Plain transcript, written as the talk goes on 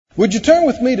Would you turn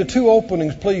with me to two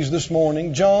openings, please, this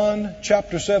morning? John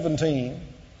chapter 17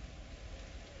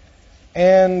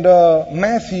 and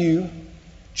Matthew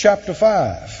chapter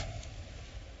 5.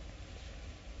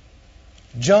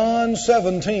 John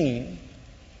 17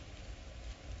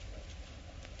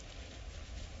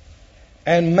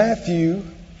 and Matthew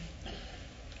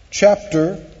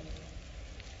chapter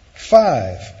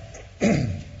 5.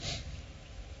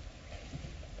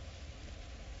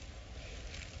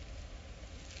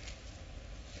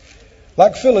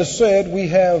 Like Phyllis said, we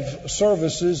have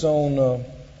services on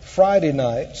Friday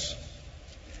nights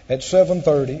at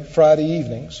 7:30, Friday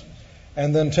evenings,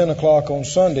 and then 10 o'clock on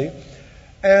Sunday.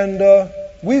 And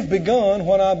we've begun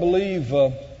what I believe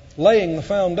laying the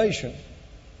foundation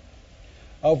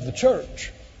of the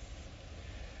church.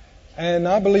 And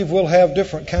I believe we'll have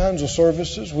different kinds of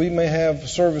services. We may have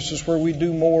services where we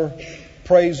do more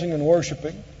praising and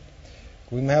worshiping.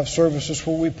 We may have services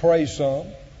where we pray some.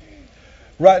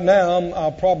 Right now,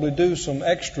 I'll probably do some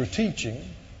extra teaching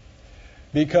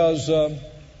because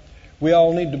we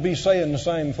all need to be saying the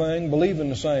same thing, believing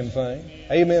the same thing,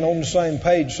 amen, on the same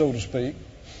page, so to speak.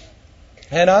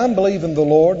 And I'm believing the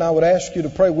Lord, and I would ask you to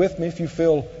pray with me if you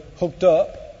feel hooked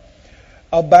up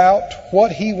about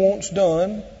what He wants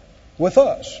done with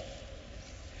us.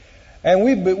 And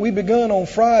we begun on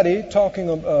Friday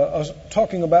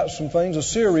talking about some things, a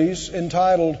series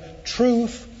entitled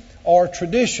Truth or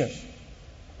Tradition.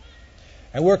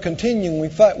 And we're continuing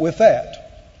with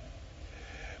that.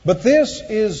 But this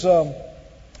is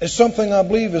something I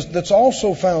believe that's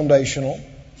also foundational.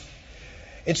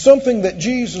 It's something that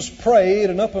Jesus prayed,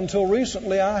 and up until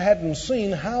recently I hadn't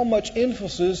seen how much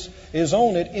emphasis is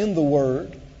on it in the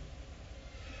Word.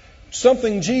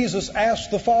 Something Jesus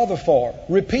asked the Father for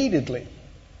repeatedly.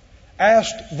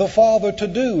 Asked the Father to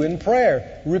do in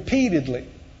prayer repeatedly.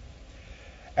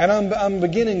 And I'm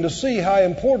beginning to see how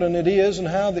important it is and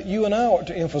how that you and I ought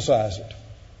to emphasize it.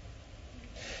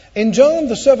 In John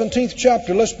the 17th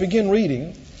chapter, let's begin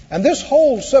reading. And this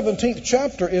whole 17th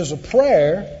chapter is a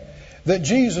prayer that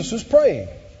Jesus is praying.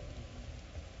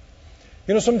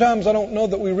 You know, sometimes I don't know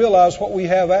that we realize what we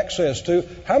have access to.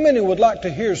 How many would like to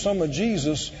hear some of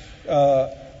Jesus'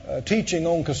 teaching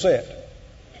on cassette?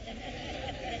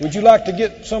 Would you like to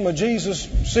get some of Jesus'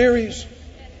 series?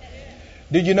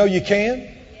 Did you know you can?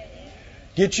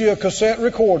 Get you a cassette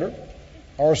recorder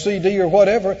or a CD or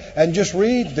whatever and just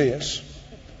read this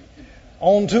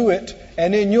onto it,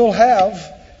 and then you'll have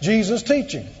Jesus'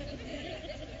 teaching.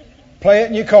 Play it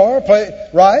in your car,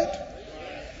 right?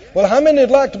 Well, how many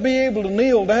would like to be able to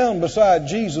kneel down beside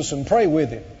Jesus and pray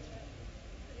with Him?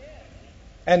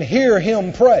 And hear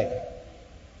Him pray?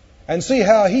 And see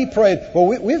how He prayed? Well,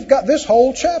 we've got this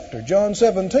whole chapter. John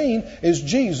 17 is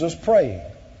Jesus praying.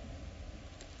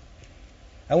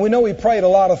 And we know He prayed a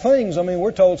lot of things. I mean,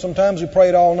 we're told sometimes He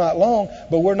prayed all night long,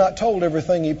 but we're not told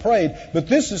everything He prayed. But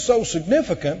this is so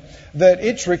significant that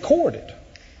it's recorded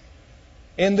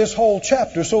in this whole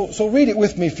chapter. So read it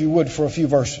with me, if you would, for a few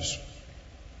verses.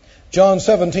 John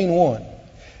 17:1.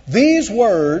 These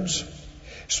words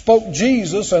spoke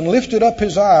Jesus and lifted up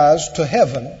His eyes to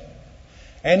heaven,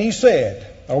 and He said,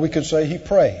 or we could say He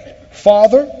prayed,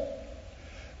 Father,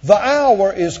 the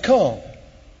hour is come.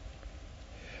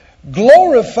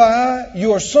 Glorify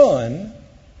your Son,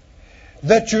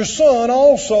 that your Son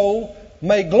also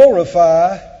may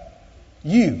glorify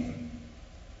you.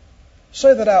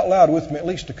 Say that out loud with me at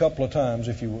least a couple of times,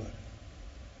 if you would.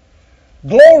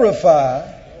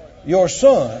 Glorify your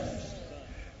Son,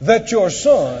 that your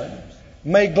Son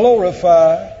may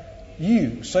glorify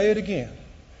you. Say it again.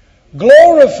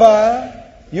 Glorify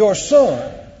your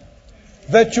Son,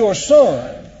 that your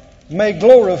Son may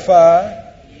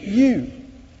glorify you.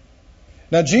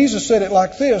 Now, Jesus said it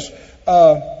like this.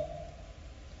 Well,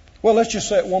 let's just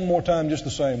say it one more time just the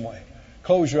same way.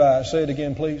 Close your eyes. Say it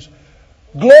again, please.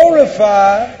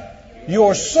 Glorify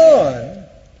your Son,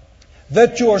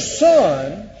 that your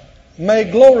Son may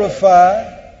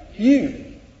glorify you.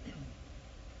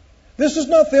 This is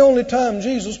not the only time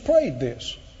Jesus prayed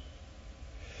this.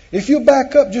 If you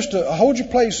back up, just to hold your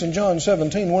place in John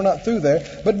 17, we're not through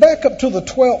there, but back up to the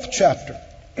 12th chapter.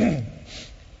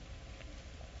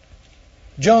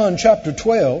 John chapter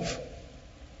 12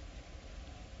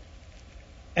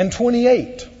 and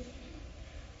 28.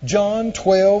 John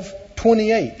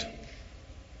 12:28.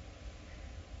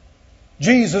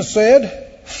 Jesus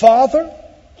said, Father,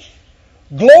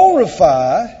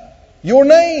 glorify your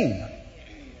name.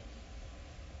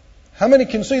 How many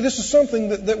can see this is something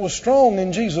that was strong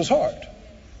in Jesus' heart?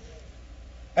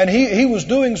 And he was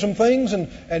doing some things,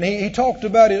 and he talked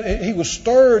about it. He was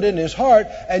stirred in his heart,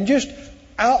 and just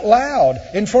out loud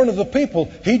in front of the people.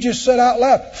 He just said out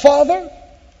loud, Father,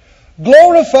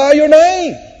 glorify your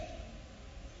name.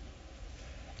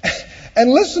 And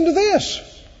listen to this.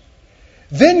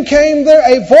 Then came there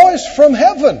a voice from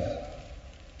heaven.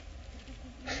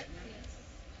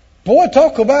 Boy,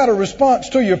 talk about a response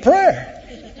to your prayer.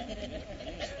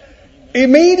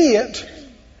 Immediate,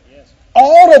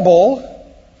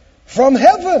 audible from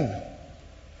heaven.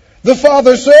 The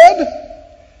Father said,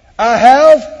 I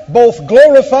have both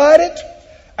glorified it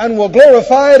and will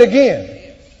glorify it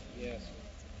again.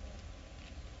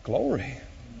 Glory.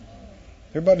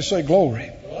 Everybody say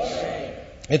glory.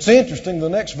 It's interesting, the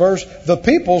next verse, the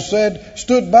people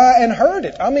stood by and heard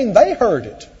it. I mean, they heard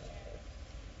it.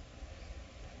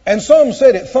 And some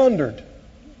said it thundered.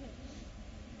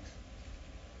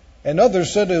 And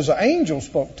others said it was an angel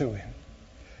spoke to him.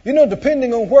 You know,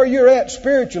 depending on where you're at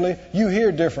spiritually, you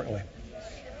hear differently.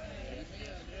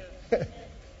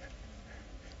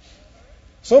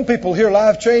 Some people hear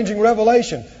life-changing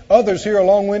revelation. Others hear a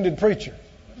long-winded preacher.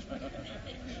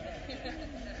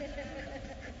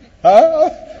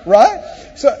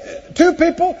 Right? So, two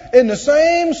people in the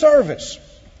same service.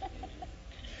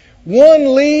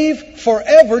 One leave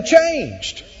forever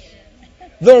changed.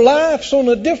 Their life's on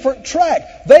a different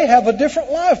track. They have a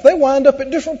different life. They wind up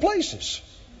at different places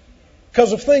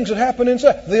because of things that happen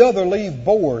inside. The other leave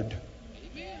bored.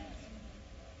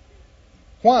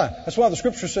 Why? That's why the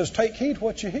Scripture says, take heed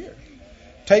what you hear.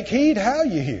 Take heed how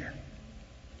you hear.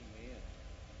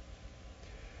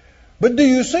 But do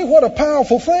you see what a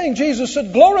powerful thing? Jesus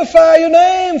said, glorify your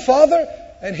name, Father.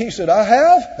 And he said, I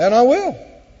have and I will.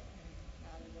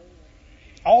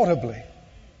 Audibly.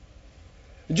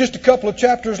 Just a couple of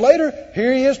chapters later,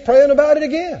 here he is praying about it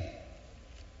again.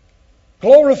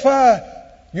 Glorify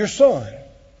your Son,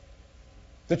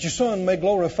 that your Son may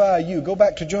glorify you. Go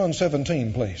back to John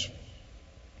 17, please.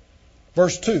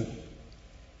 Verse 2.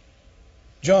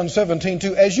 John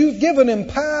 17:2. As you've given him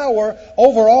power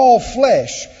over all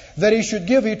flesh, that he should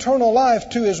give eternal life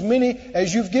to as many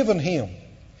as you've given him.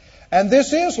 And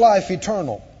this is life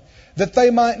eternal, that they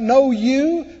might know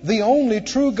you, the only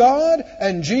true God,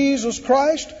 and Jesus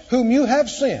Christ, whom you have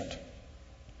sent.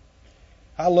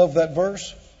 I love that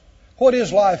verse. What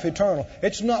is life eternal?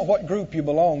 It's not what group you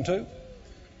belong to.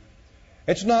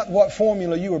 It's not what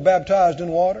formula you were baptized in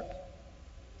water.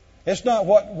 It's not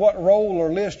what roll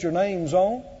or list your name's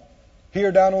on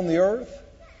here down on the earth.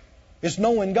 It's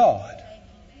knowing God.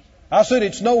 I said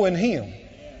it's knowing Him.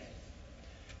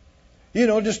 You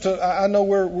know, I know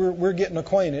we're getting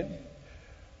acquainted.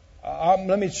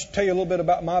 Let me tell you a little bit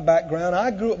about my background. I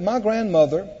grew up, my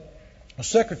grandmother, a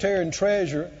secretary and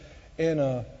treasurer in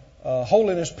a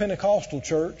Holiness Pentecostal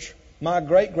church. My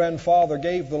great-grandfather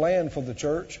gave the land for the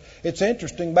church. It's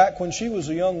interesting, back when she was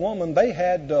a young woman, they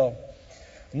had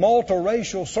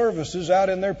multiracial services out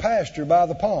in their pasture by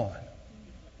the pond.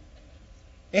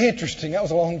 Interesting, that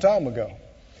was a long time ago.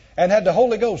 And had the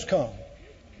Holy Ghost come.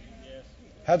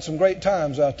 Had some great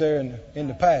times out there in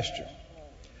the pasture.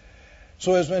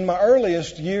 So as in my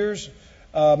earliest years,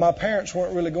 my parents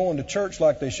weren't really going to church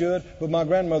like they should, but my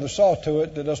grandmother saw to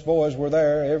it that us boys were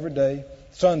there every day,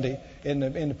 Sunday, in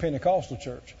the Pentecostal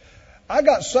church. I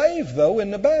got saved, though, in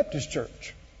the Baptist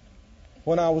church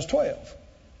when I was 12,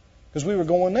 because we were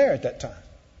going there at that time.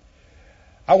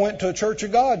 I went to a Church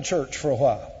of God church for a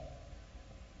while.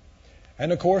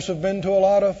 And, of course, I've been to a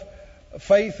lot of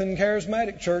faith and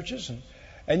charismatic churches.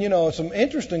 And you know, it's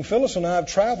interesting. Phyllis and I have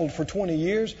traveled for 20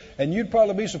 years, and you'd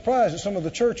probably be surprised at some of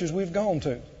the churches we've gone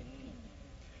to.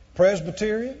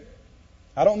 Presbyterian.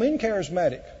 I don't mean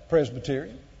charismatic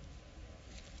Presbyterian.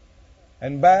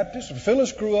 And Baptist.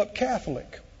 Phyllis grew up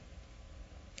Catholic.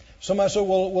 Somebody said,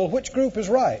 well, which group is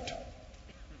right?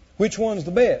 Which one's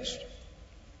the best?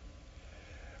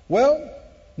 Well,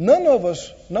 none of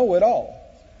us know it all.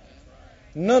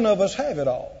 None of us have it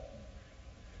all.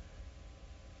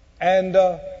 And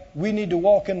we need to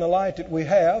walk in the light that we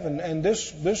have. And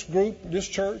this group, this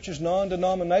church is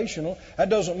non-denominational. That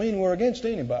doesn't mean we're against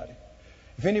anybody.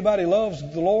 If anybody loves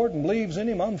the Lord and believes in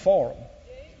Him, I'm for them.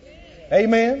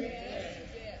 Amen?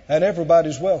 And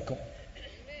everybody's welcome.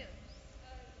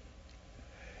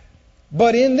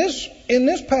 But in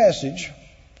this passage,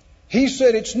 he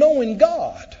said it's knowing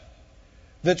God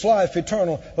that's life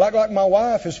eternal. Like my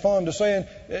wife is fond of saying,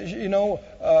 you know,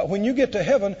 when you get to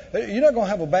heaven, you're not going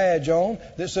to have a badge on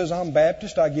that says, I'm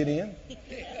Baptist, I get in.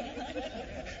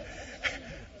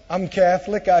 I'm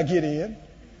Catholic, I get in.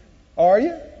 Are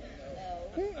you?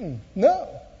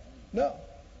 No.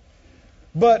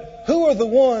 But who are the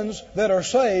ones that are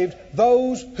saved?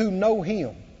 Those who know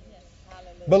Him.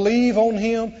 Believe on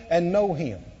Him and know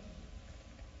Him.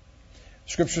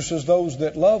 Scripture says those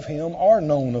that love Him are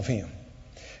known of Him.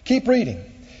 Keep reading.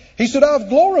 He said, I've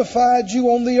glorified you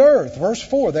on the earth. Verse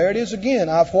 4, there it is again.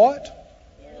 I've what?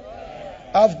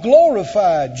 I've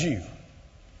glorified you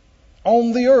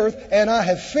on the earth, and I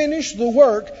have finished the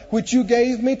work which you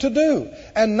gave me to do.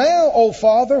 And now, O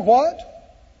Father, what?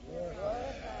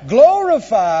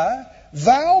 Glorify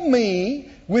thou me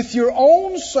with your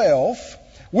own self,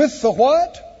 with the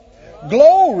what?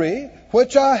 Glory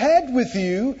which I had with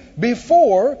you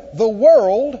before the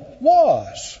world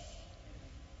was.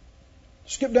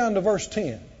 Skip down to verse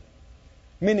 10.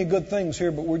 Many good things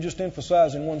here, but we're just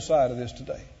emphasizing one side of this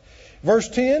today. Verse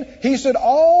 10, He said,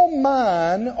 all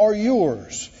mine are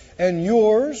yours, and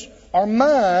yours are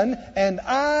mine, and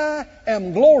I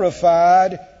am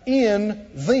glorified in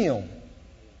them.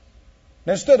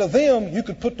 Now, instead of them, you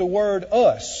could put the word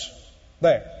us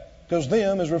there, because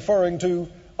them is referring to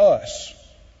us.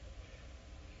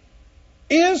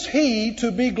 Is He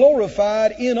to be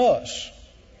glorified in us?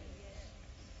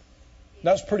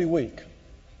 That's pretty weak.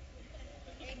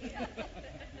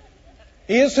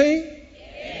 Is He?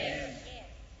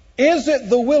 Is it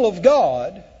the will of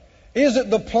God? Is it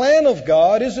the plan of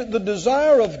God? Is it the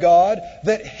desire of God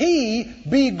that He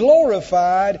be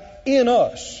glorified in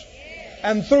us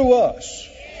and through us?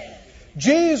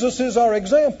 Jesus is our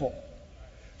example.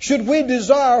 Should we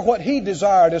desire what He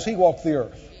desired as He walked the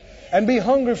earth and be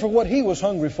hungry for what He was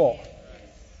hungry for?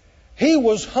 He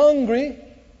was hungry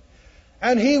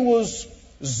and He was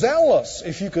zealous,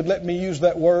 if you could let me use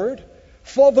that word,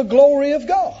 for the glory of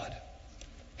God.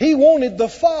 He wanted the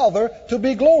Father to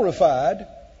be glorified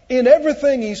in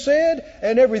everything He said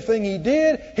and everything He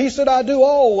did. He said, I do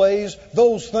always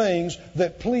those things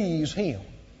that please Him.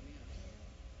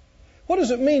 What does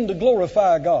it mean to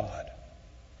glorify God?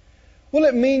 Well,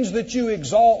 it means that you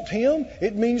exalt Him.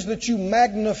 It means that you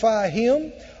magnify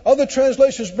Him. Other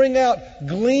translations bring out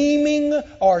gleaming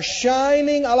or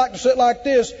shining. I like to say it like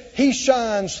this. He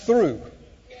shines through.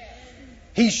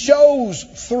 He shows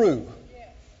through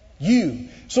you.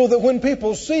 So that when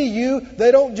people see you,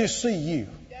 they don't just see you.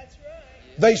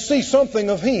 They see something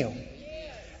of Him.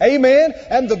 Amen.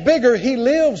 And the bigger He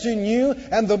lives in you,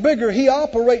 and the bigger He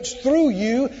operates through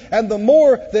you, and the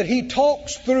more that He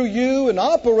talks through you and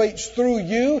operates through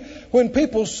you, when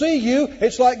people see you,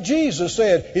 it's like Jesus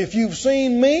said, if you've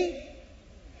seen me,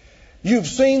 you've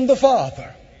seen the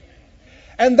Father.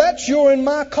 And that's your and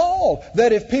my call,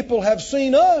 that if people have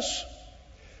seen us,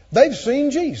 they've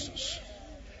seen Jesus.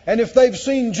 And if they've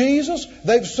seen Jesus,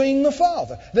 they've seen the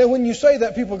Father. Now, when you say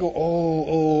that, people go,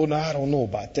 oh, no, I don't know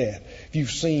about that. If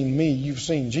you've seen me, you've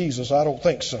seen Jesus. I don't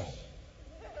think so.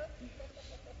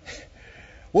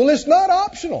 Well, it's not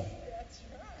optional.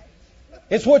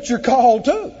 It's what you're called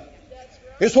to.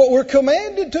 It's what we're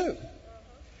commanded to.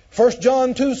 1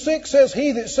 John 2:6 says,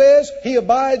 He that says he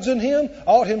abides in Him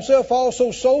ought himself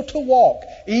also so to walk,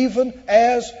 even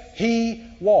as He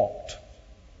walked.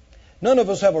 None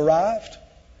of us have arrived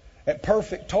at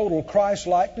perfect, total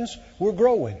Christ-likeness. We're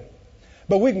growing.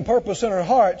 But we can purpose in our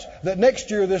hearts that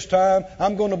next year this time,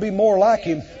 I'm going to be more like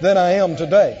Him than I am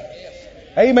today.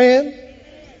 Amen?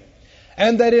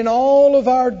 And that in all of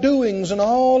our doings and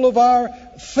all of our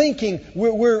thinking,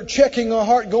 we're checking our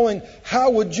heart going,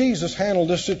 how would Jesus handle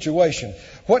this situation?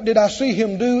 What did I see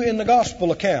Him do in the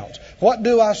gospel accounts? What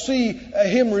do I see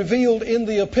Him revealed in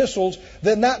the epistles?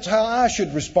 Then that's how I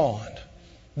should respond.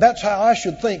 That's how I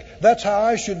should think. That's how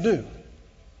I should do.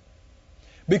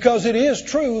 Because it is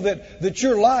true that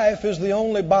your life is the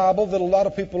only Bible that a lot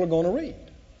of people are going to read.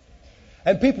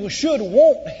 And people should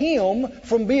want Him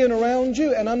from being around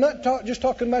you. And I'm not just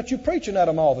talking about you preaching at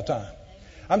them all the time.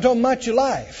 I'm talking about your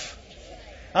life.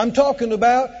 I'm talking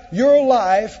about your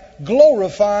life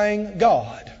glorifying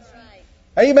God.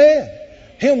 Amen.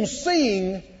 Them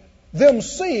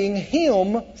seeing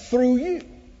Him through you.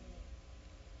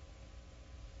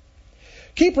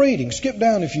 Keep reading. Skip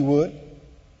down if you would.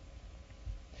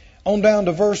 On down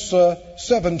to verse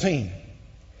 17.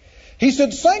 He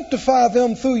said, sanctify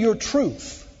them through your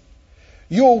truth.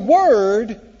 Your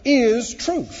word is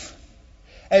truth.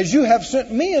 As you have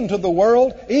sent me into the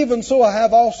world, even so I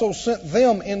have also sent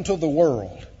them into the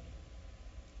world.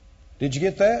 Did you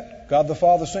get that? God the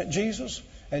Father sent Jesus,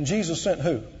 and Jesus sent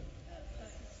who?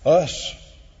 Us.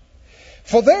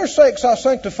 For their sakes I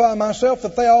sanctify myself,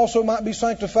 that they also might be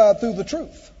sanctified through the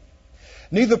truth.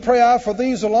 Neither pray I for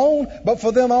these alone, but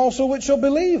for them also which shall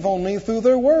believe on me through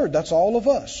their word. That's all of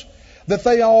us. That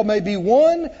they all may be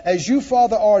one, as you,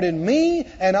 Father, art in me,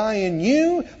 and I in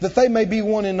you, that they may be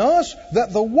one in us,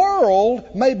 that the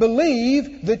world may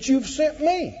believe that you've sent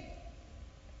me.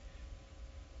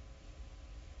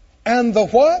 And the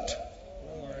what?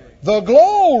 Glory. The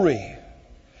glory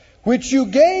which you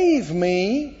gave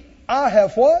me, I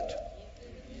have what?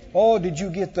 Oh, did you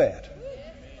get that?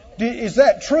 Is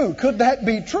that true? Could that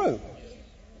be true?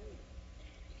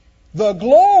 The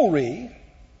glory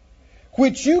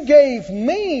which you gave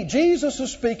me, Jesus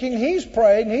is speaking, He's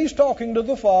praying, He's talking to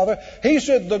the Father. He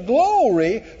said, the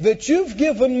glory that you've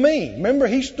given me. Remember,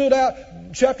 He stood out,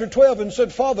 chapter 12, and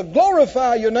said, Father,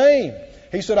 glorify your name.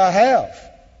 He said, I have,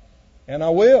 and I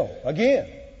will, again.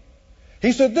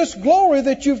 He said, this glory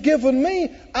that you've given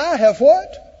me, I have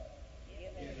what?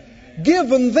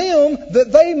 Given them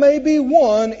that they may be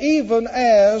one, even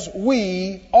as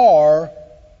we are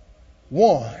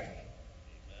one.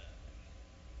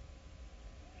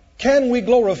 Can we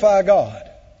glorify God?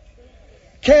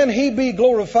 Can He be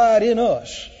glorified in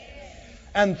us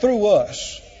and through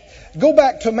us? Go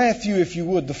back to Matthew, if you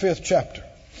would, the 5th chapter.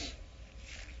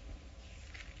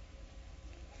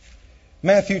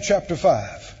 Matthew chapter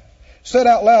 5. Say it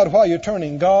out loud while you're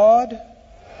turning. God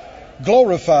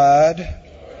glorified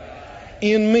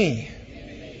in me.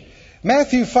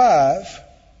 Matthew 5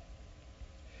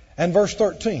 and verse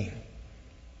 13.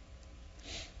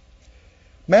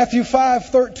 Matthew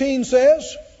 5:13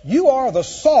 says, you are the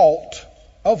salt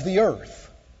of the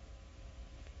earth.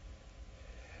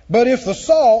 But if the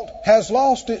salt has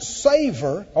lost its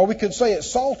savor, or we could say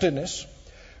its saltiness,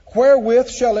 wherewith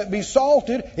shall it be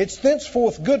salted? It's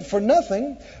thenceforth good for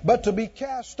nothing, but to be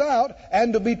cast out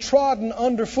and to be trodden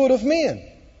under foot of men.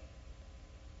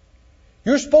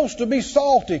 You're supposed to be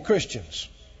salty, Christians.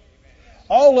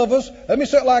 All of us, let me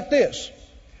say it like this.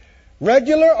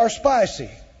 Regular or spicy?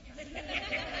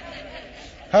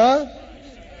 Huh?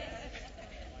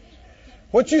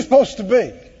 What you supposed to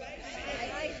be?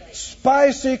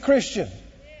 Spicy Christian.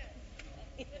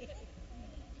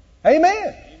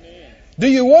 Amen. Do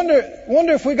you wonder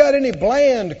if we got any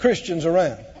bland Christians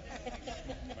around?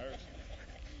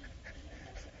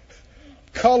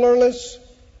 Colorless,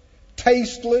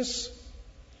 tasteless,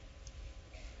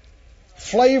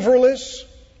 flavorless,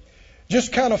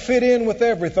 just kind of fit in with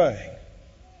everything.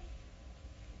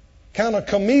 Kind of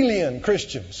chameleon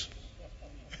Christians.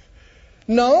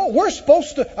 No, we're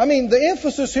supposed to, the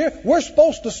emphasis here, we're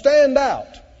supposed to stand out.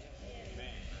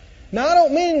 Now, I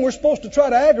don't mean we're supposed to try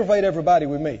to aggravate everybody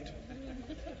we meet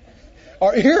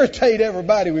or irritate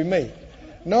everybody we meet.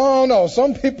 No,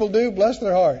 some people do, bless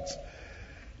their hearts.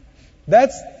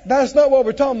 That's not what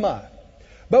we're talking about.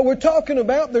 But we're talking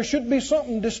about there should be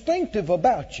something distinctive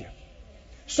about you.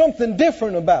 Something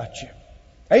different about you.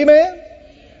 Amen?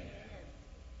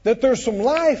 That there's some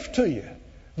life to you.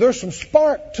 There's some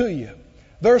spark to you.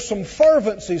 There's some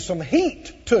fervency, some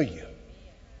heat to you.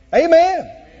 Amen.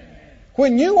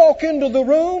 When you walk into the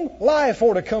room, life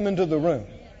ought to come into the room.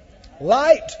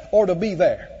 Light ought to be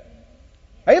there.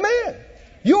 Amen.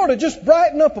 You ought to just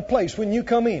brighten up a place when you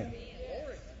come in.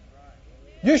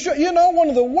 You know, one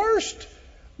of the worst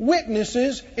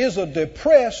witnesses is a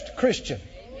depressed Christian.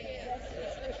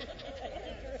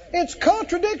 It's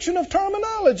contradiction of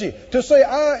terminology to say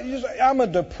I'm a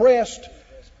depressed,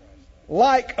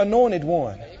 like anointed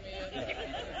one.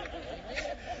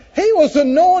 He was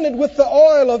anointed with the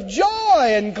oil of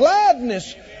joy and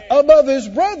gladness above his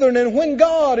brethren. And when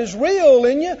God is real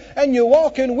in you and you're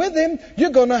walking with Him,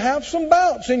 you're going to have some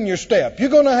bounce in your step. You're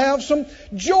going to have some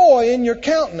joy in your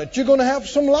countenance. You're going to have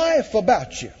some life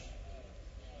about you.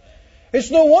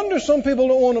 It's no wonder some people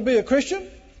don't want to be a Christian,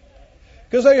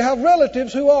 because they have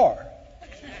relatives who are.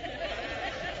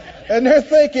 And they're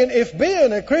thinking, if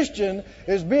being a Christian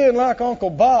is being like Uncle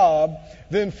Bob,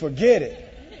 then forget it.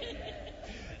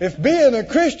 If being a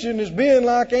Christian is being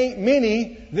like Aunt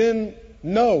Minnie, then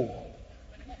no.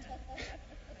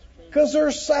 Because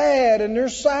they're sad and they're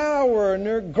sour and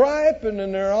they're griping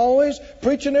and they're always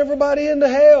preaching everybody into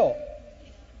hell.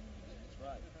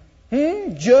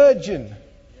 Judging.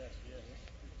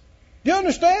 Do you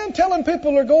understand? Telling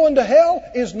people they're going to hell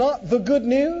is not the good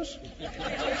news.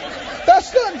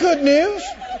 That's not good news.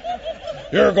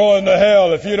 You're going to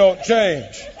hell if you don't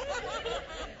change.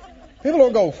 People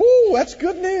don't go, whoo, that's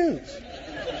good news.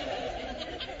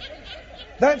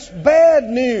 That's bad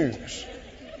news,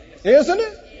 isn't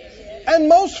it? And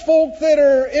most folk that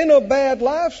are in a bad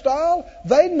lifestyle,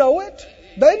 they know it.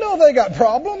 They know they got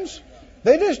problems.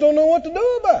 They just don't know what to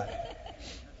do about it.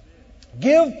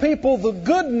 Give people the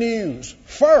good news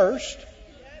first.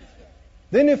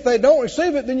 Then if they don't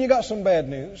receive it, then you got some bad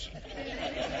news.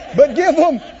 But give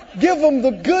them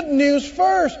the good news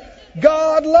first.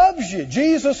 God loves you.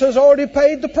 Jesus has already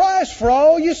paid the price for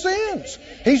all your sins.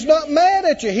 He's not mad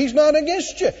at you. He's not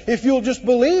against you. If you'll just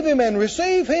believe Him and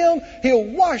receive Him, He'll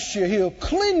wash you. He'll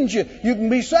cleanse you. You can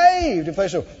be saved. If they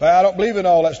say, well, I don't believe in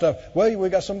all that stuff. Well, we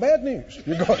got some bad news.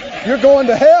 You're going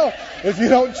to hell if you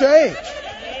don't change.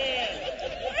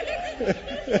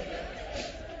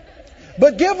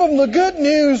 But give them the good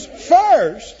news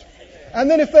first. And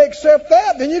then if they accept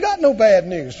that, then you got no bad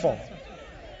news for them.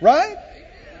 Right?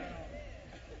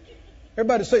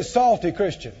 Everybody say salty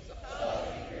Christian.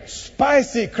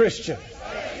 Spicy Christian.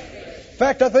 In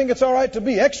fact, I think it's all right to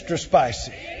be extra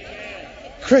spicy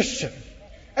Christian.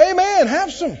 Amen.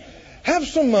 Have some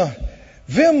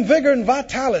vim, vigor, and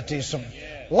vitality, some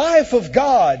life of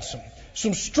God,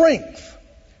 some strength.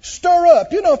 Stir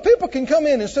up. You know, if people can come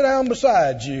in and sit down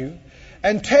beside you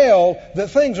and tell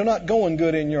that things are not going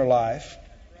good in your life,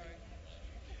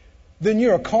 then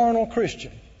you're a carnal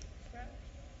Christian.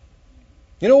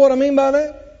 You know what I mean by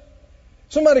that?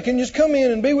 Somebody can just come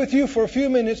in and be with you for a few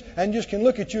minutes and just can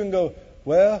look at you and go,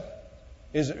 well,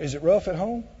 is it rough at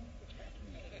home?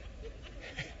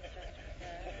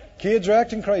 Kids are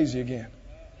acting crazy again.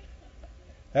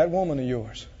 That woman of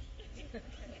yours.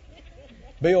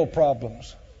 Bill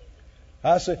problems.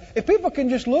 I say, if people can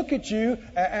just look at you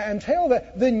and tell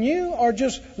that, then you are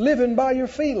just living by your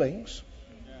feelings.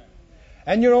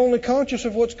 And you're only conscious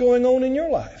of what's going on in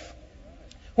your life.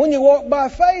 When you walk by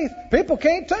faith, people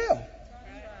can't tell.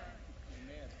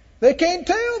 They can't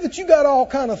tell that you got all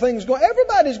kind of things going.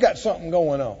 Everybody's got something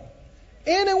going on.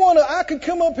 I could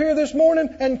come up here this morning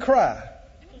and cry.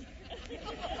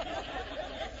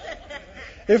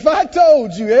 If I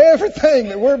told you everything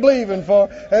that we're believing for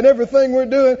and everything we're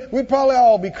doing, we'd probably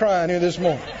all be crying here this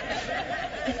morning.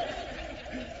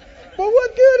 But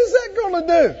what good is that going to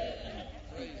do?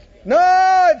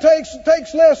 No, it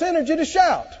takes less energy to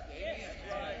shout.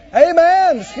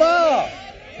 Amen. Smile.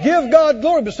 Give God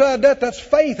glory. Beside that, that's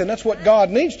faith, and that's what God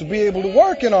needs to be able to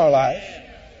work in our life.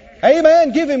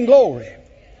 Amen. Give Him glory.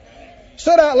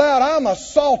 Say out loud, I'm a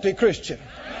salty Christian.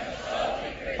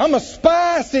 I'm a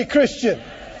spicy Christian.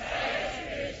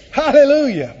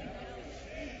 Hallelujah.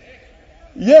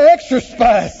 Yeah, extra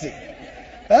spicy.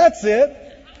 That's it.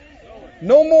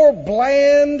 No more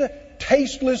bland,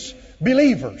 tasteless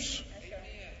believers.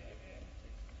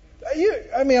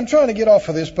 I'm trying to get off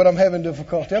of this, but I'm having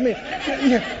difficulty.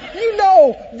 You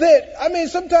know that,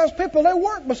 sometimes people, they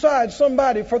work beside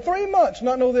somebody for 3 months,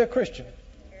 not know they're a Christian.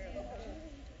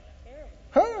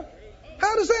 Huh?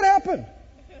 How does that happen?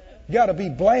 You got to be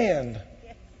bland.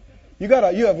 You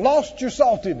have lost your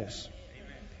saltiness.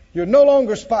 You're no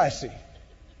longer spicy.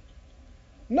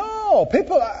 No,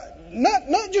 people,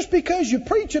 not just because you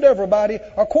preach at everybody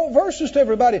or quote verses to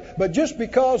everybody, but just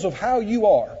because of how you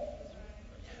are.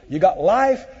 You got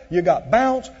life, you got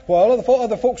bounce. While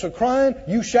other folks are crying,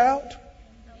 you shout.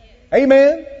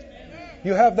 Amen.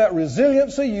 You have that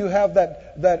resiliency. You have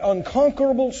that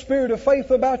unconquerable spirit of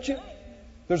faith about you.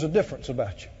 There's a difference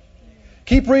about you.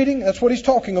 Keep reading. That's what he's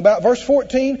talking about. Verse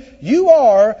 14. You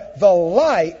are the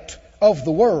light of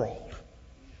the world.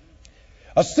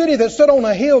 A city that's set on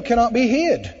a hill cannot be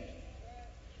hid.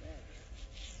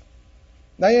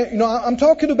 Now, I'm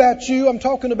talking about you. I'm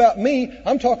talking about me.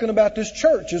 I'm talking about this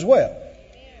church as well.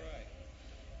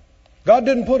 God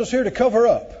didn't put us here to cover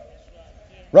up.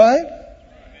 Right?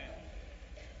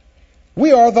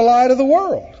 We are the light of the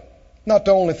world. Not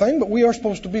the only thing, but we are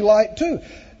supposed to be light too.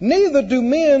 Neither do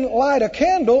men light a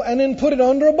candle and then put it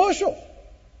under a bushel,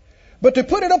 but they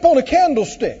put it up on a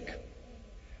candlestick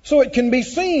so it can be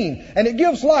seen, and it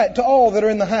gives light to all that are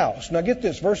in the house. Now get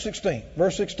this, verse 16.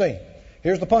 Verse 16.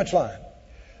 Here's the punchline.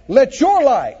 Let your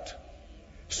light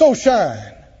so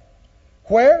shine.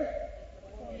 Where?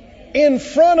 In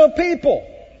front of people.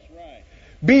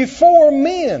 Before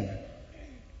men.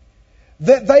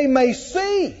 That they may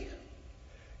see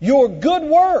your good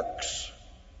works.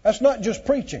 That's not just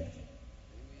preaching.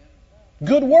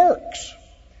 Good works.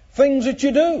 Things that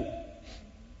you do.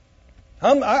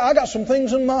 I got some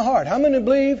things in my heart. How many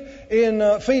believe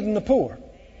in feeding the poor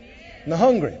and the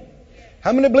hungry?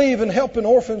 How many believe in helping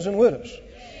orphans and widows?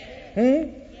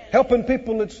 Helping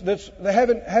people that's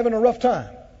having a rough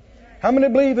time. How many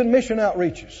believe in mission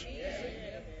outreaches?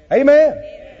 Amen.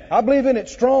 I believe in it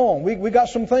strong. We got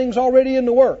some things already in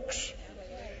the works.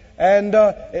 And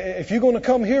if you're going to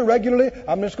come here regularly,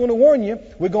 I'm just going to warn you,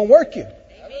 we're going to work you.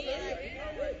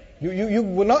 You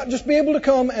will not just be able to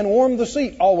come and warm the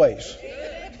seat always.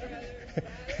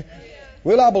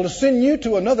 We're liable to send you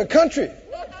to another country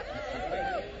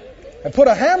and put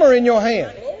a hammer in your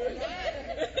hand.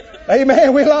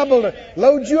 Amen. We're liable to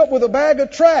load you up with a bag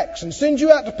of tracts and send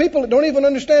you out to people that don't even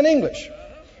understand English.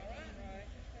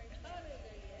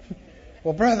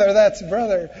 Well,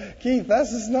 Brother Keith,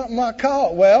 that's just not my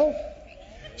call. Well,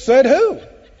 said who?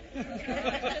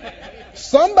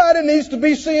 Somebody needs to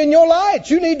be seeing your light.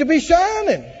 You need to be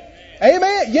shining.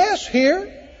 Amen. Yes,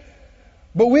 here.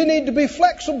 But we need to be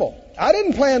flexible. I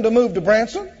didn't plan to move to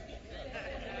Branson.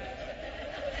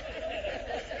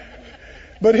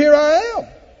 But here I am.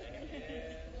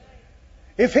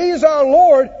 If He's our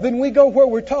Lord, then we go where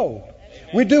we're told.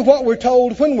 We do what we're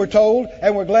told when we're told,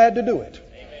 and we're glad to do it.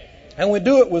 And we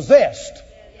do it with zest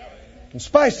and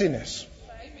spiciness.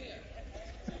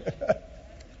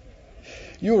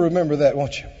 You'll remember that,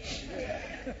 won't you?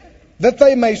 That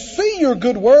they may see your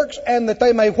good works and that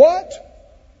they may what?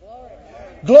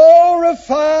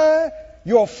 Glorify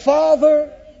your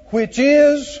Father which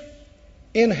is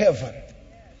in heaven.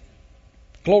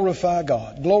 Glorify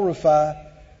God. Glorify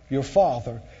your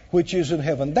Father which is in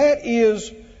heaven.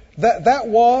 That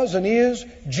was and is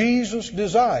Jesus'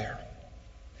 desire.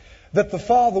 That the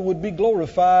Father would be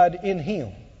glorified in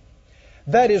Him.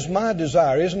 That is my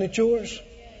desire, isn't it yours?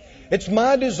 It's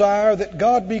my desire that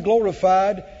God be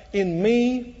glorified in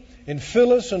me, in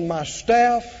Phyllis and my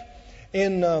staff,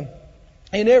 in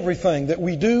everything that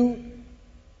we do,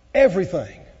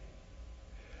 everything.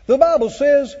 The Bible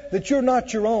says that you're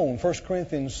not your own, 1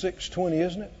 Corinthians 6:20,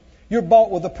 isn't it? You're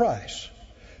bought with a price.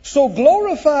 So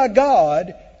glorify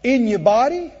God in your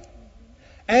body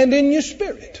and in your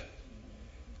spirit,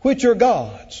 which are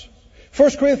God's.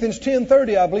 1 Corinthians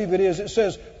 10:30, I believe it is, it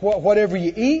says, whatever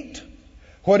you eat,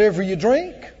 whatever you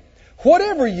drink,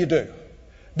 whatever you do,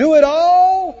 do it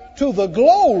all to the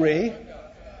glory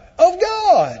of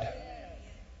God.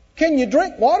 Can you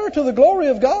drink water to the glory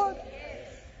of God?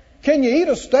 Can you eat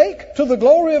a steak to the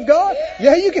glory of God?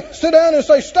 Yeah, you can sit down and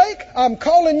say, steak, I'm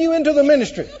calling you into the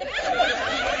ministry.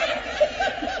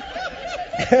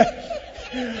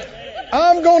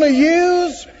 I'm going to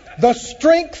use the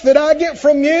strength that I get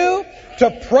from you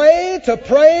to pray, to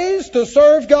praise, to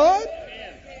serve God.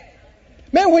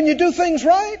 Man, when you do things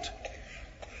right.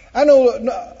 I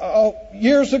know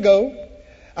years ago,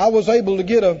 I was able to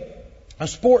get a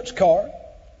sports car.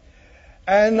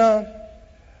 And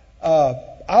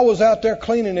I was out there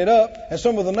cleaning it up, and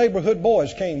some of the neighborhood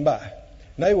boys came by.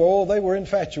 And they were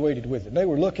infatuated with it. They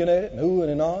were looking at it and oohing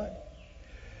and ahhing.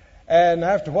 And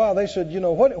after a while, they said,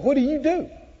 what do you do?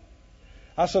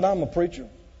 I said, I'm a preacher.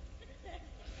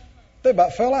 They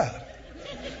about fell out.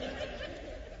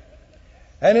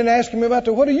 And then asking me about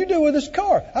what do you do with this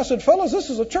car? I said, fellas, this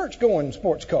is a church-going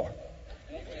sports car.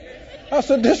 I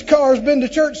said, this car's been to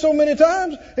church so many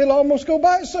times, it'll almost go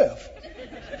by itself.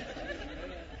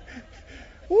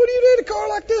 What do you need a car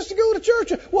like this to go to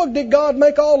church? Well, did God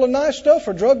make all the nice stuff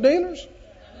for drug dealers?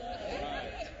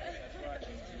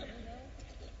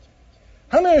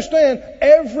 How many understand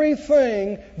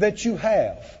everything that you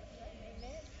have?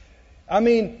 I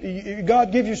mean,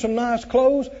 God gives you some nice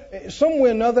clothes. Somewhere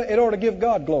or another, it ought to give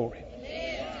God glory.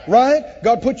 Right?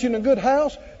 God put you in a good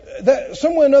house.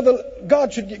 Somewhere or another,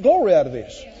 God should get glory out of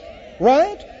this.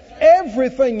 Right?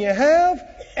 Everything you have,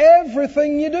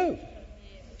 everything you do.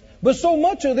 But so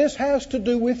much of this has to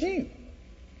do with you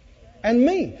and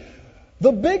me.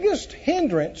 The biggest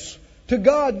hindrance to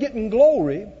God getting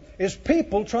glory is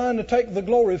people trying to take the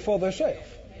glory for themselves.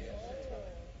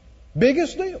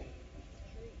 Biggest deal.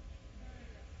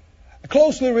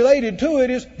 Closely related to it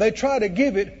is they try to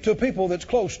give it to people that's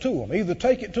close to them. Either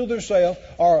take it to themselves,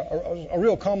 or a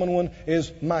real common one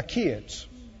is my kids.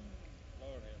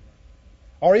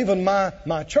 Or even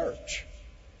my church.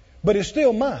 But it's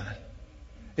still mine.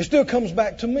 It still comes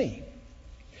back to me.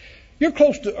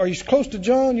 Are you close to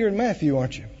John? You're in Matthew,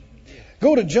 aren't you?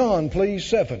 Go to John, please,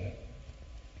 7.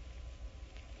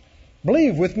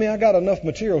 Believe with me, I got enough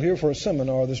material here for a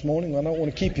seminar this morning. I don't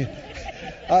want to keep you.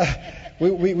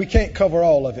 We can't cover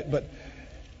all of it, but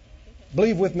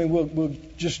believe with me, we'll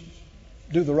just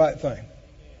do the right thing.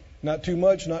 Not too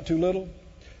much, not too little,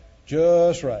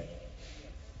 just right.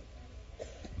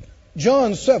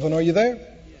 John 7, are you there?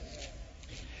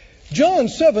 John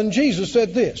 7, Jesus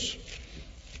said this.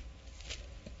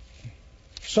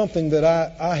 Something that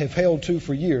I have held to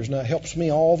for years. Now, it helps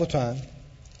me all the time.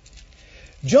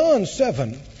 John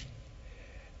 7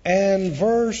 and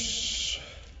verse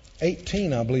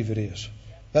 18, I believe it is.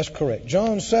 That's correct.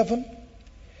 John 7,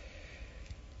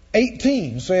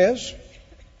 18 says,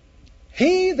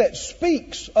 he that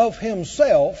speaks of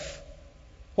himself,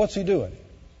 what's he doing?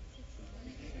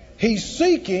 He's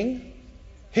seeking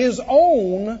his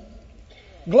own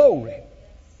glory.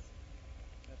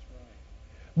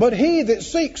 But he that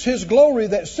seeks his glory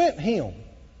that sent him,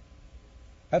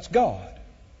 that's God.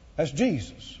 That's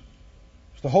Jesus.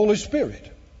 It's the Holy Spirit.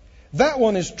 That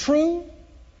one is true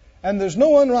and there's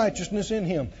no unrighteousness in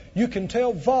him. You can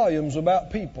tell volumes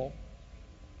about people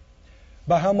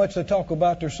by how much they talk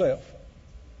about themselves.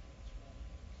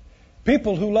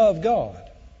 People who love God,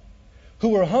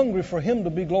 who are hungry for Him to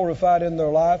be glorified in their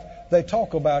life, they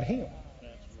talk about Him.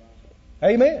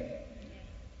 Amen.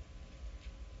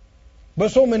 But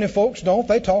so many folks don't.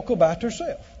 They talk about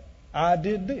themselves. I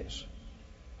did this.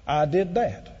 I did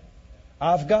that.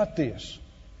 I've got this.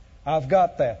 I've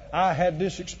got that. I had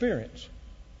this experience.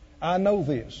 I know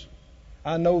this.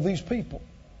 I know these people.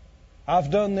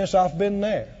 I've done this. I've been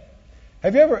there.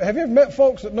 Have you ever met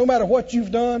folks that no matter what you've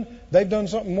done, they've done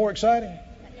something more exciting?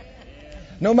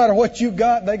 No matter what you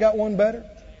got, they got one better.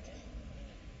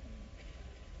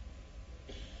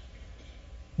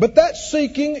 But that's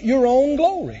seeking your own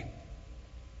glory.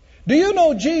 Do you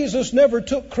know Jesus never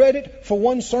took credit for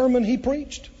one sermon He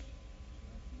preached?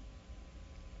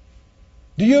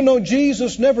 Do you know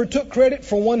Jesus never took credit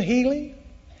for one healing?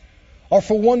 Or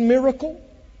for one miracle?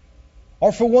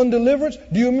 Or for one deliverance?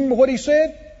 Do you remember what He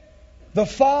said? The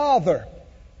Father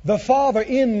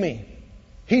in me,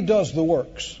 He does the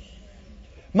works.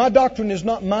 My doctrine is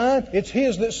not mine, it's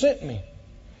His that sent me.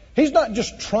 He's not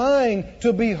just trying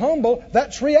to be humble,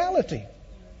 that's reality.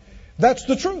 That's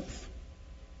the truth.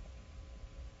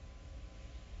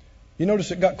 You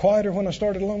notice it got quieter when I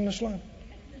started along this line?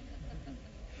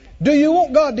 Do you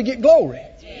want God to get glory?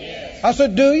 Yes. I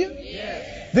said, do you?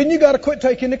 Yes. Then you got to quit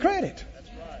taking the credit. That's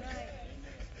right.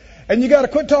 And you got to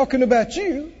quit talking about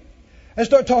you and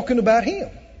start talking about Him.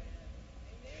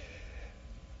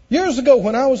 Years ago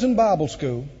when I was in Bible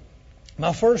school,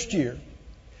 my first year,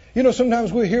 you know,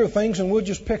 sometimes we hear things and we'll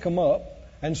just pick them up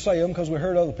and say them because we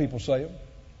heard other people say them.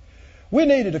 We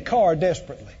needed a car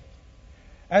desperately.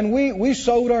 And we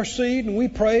sowed our seed and we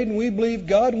prayed and we believed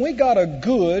God and we got a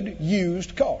good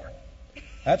used car.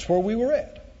 That's where we were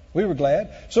at. We were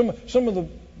glad. Some of the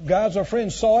guys, our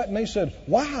friends, saw it and they said,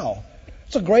 wow,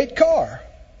 it's a great car.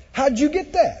 How'd you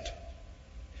get that?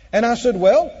 And I said,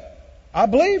 well, I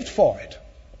believed for it.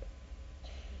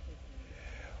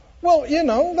 Well, you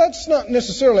know, that's not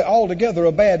necessarily altogether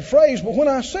a bad phrase, but when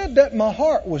I said that, my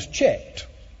heart was checked.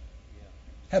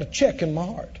 Had a check in my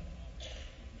heart.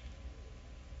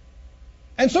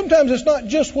 And sometimes it's not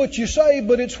just what you say,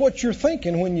 but it's what you're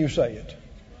thinking when you say it.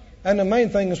 And the main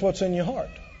thing is what's in your heart.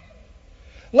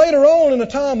 Later on in a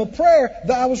time of prayer,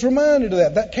 I was reminded of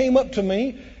that. That came up to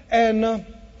me, and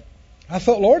I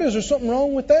thought, Lord, is there something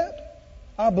wrong with that?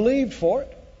 I believed for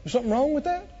it. Is something wrong with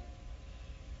that?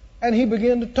 And He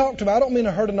began to talk to me. I don't mean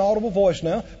I heard an audible voice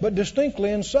now, but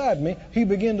distinctly inside me, He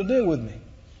began to deal with me.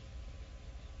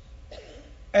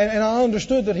 And I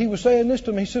understood that He was saying this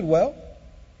to me. He said, well,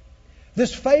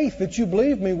 this faith that you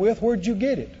believe me with, where'd you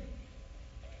get it?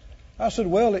 I said,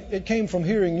 well, it came from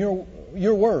hearing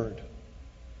your word.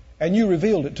 And you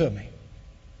revealed it to me.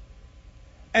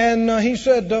 And He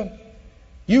said,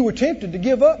 you were tempted to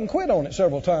give up and quit on it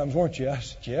several times, weren't you? I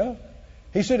said, yeah.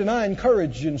 He said, and I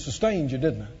encouraged you and sustained you,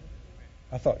 didn't I?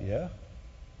 I thought, yeah.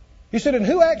 He said, and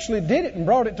who actually did it and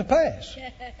brought it to pass?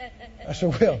 I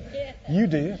said, well, you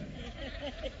did.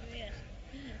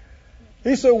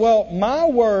 He said, well, my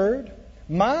word,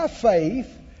 my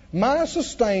faith, my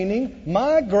sustaining,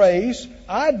 my grace,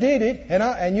 I did it,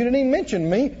 and you didn't even mention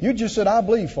me. You just said, I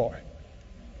believe for it.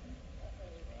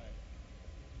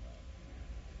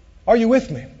 Are you with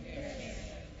me?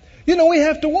 You know, we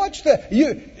have to watch that.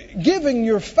 Giving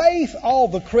your faith all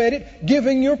the credit,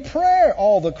 giving your prayer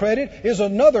all the credit is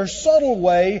another subtle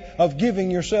way of giving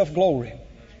yourself glory.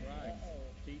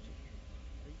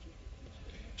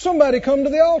 Somebody come to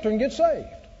the altar and get saved.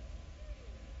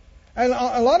 And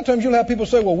a lot of times you'll have people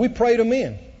say, well, we prayed them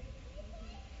in.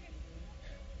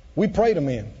 We prayed them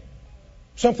in.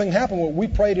 Something happened, well, we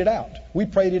prayed it out. We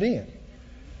prayed it in.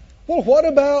 Well, what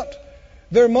about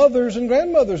their mothers and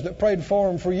grandmothers that prayed for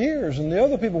them for years and the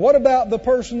other people? What about the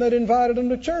person that invited them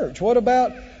to church? What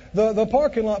about the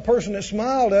parking lot person that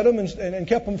smiled at them and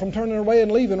kept them from turning away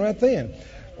and leaving right then?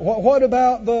 What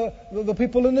about the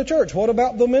people in the church? What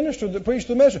about the minister that preached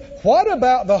the message? What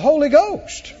about the Holy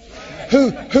Ghost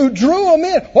who drew them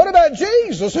in? What about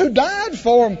Jesus who died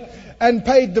for them and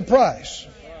paid the price?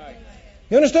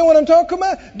 You understand what I'm talking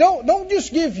about? Don't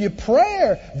just give your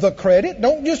prayer the credit.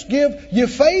 Don't just give your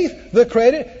faith the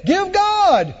credit. Give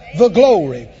God the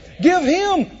glory. Give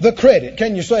Him the credit.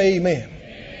 Can you say amen?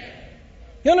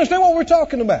 You understand what we're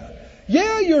talking about?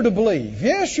 Yeah, you're to believe.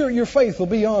 Yes, your faith will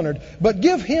be honored. But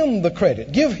give Him the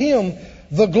credit. Give Him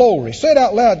the glory. Say it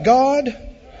out loud. God,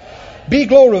 be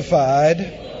glorified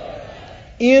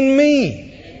in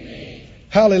me.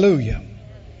 Hallelujah.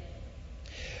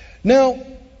 Now,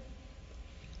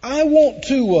 I want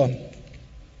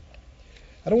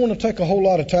I don't want to take a whole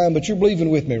lot of time, but you're believing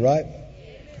with me, right?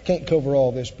 I can't cover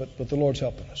all this, but the Lord's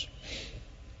helping us.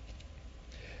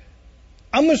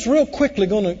 I'm just real quickly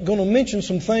going to mention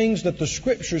some things that the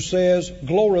Scripture says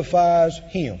glorifies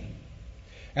Him,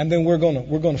 and then we're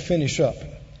going to finish up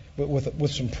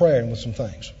with some prayer and with some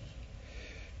things.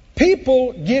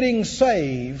 People getting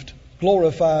saved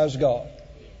glorifies God,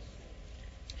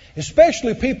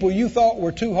 especially people you thought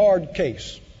were too hard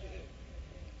case.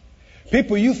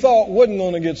 People you thought wasn't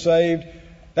going to get saved,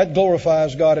 that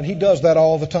glorifies God, and He does that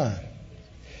all the time.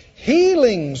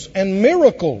 Healings and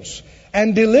miracles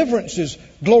and deliverances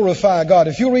glorify God.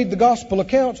 If you read the gospel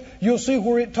accounts, you'll see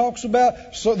where it talks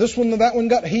about so this one, that one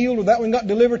got healed or that one got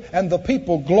delivered, and the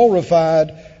people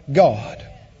glorified God.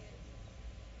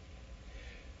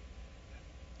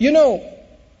 You know,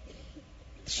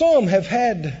 some have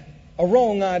had a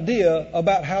wrong idea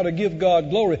about how to give God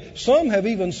glory. Some have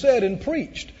even said and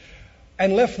preached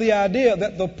and left the idea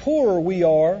that the poorer we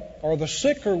are, or the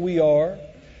sicker we are,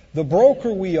 the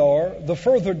broker we are, the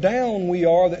further down we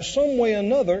are, that some way or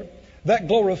another, that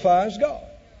glorifies God.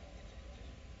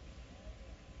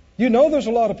 You know there's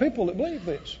a lot of people that believe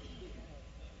this.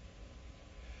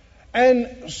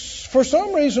 And for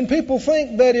some reason people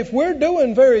think that if we're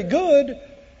doing very good,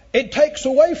 it takes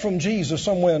away from Jesus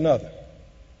some way or another.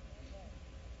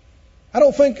 I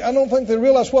don't think they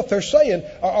realize what they're saying.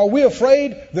 Are we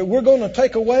afraid that we're going to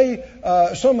take away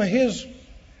some of His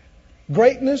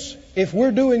greatness if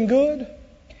we're doing good?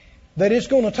 That it's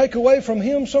going to take away from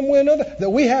Him some way or another? That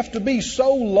we have to be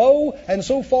so low and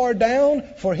so far down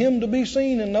for Him to be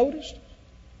seen and noticed?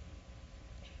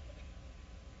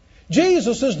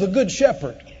 Jesus is the Good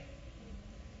Shepherd,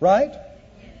 right?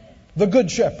 The Good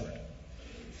Shepherd.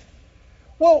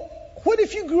 Well, what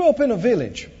if you grew up in a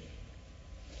village?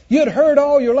 You'd heard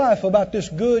all your life about this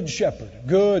Good Shepherd.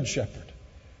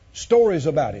 Stories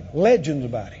about Him, legends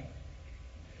about Him.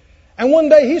 And one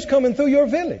day He's coming through your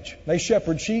village. They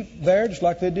shepherd sheep there just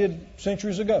like they did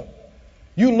centuries ago.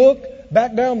 You look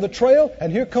back down the trail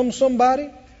and here comes somebody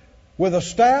with a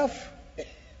staff,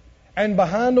 and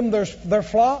behind them there's their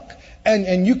flock.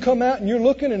 And you come out and you're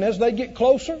looking, and as they get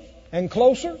closer and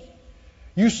closer,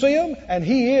 you see Him, and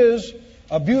He is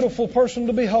a beautiful person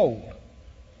to behold.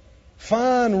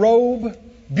 Fine robe,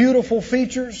 beautiful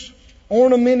features,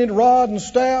 ornamented rod and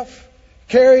staff,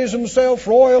 carries Himself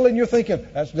royal, and you're thinking,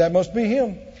 that must be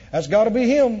Him. That's got to be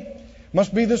Him.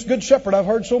 Must be this Good Shepherd I've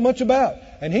heard so much about.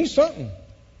 And He's something.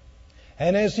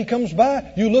 And as He comes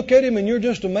by, you look at Him and you're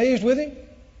just amazed with Him.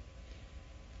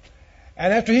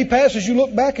 And after He passes, you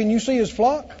look back and you see His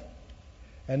flock,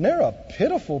 and they're a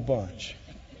pitiful bunch.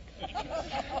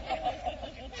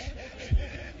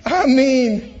 I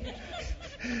mean,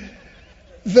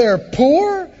 they're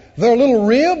poor. Their little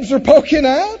ribs are poking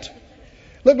out.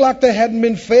 Look like they hadn't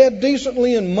been fed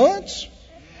decently in months.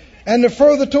 And the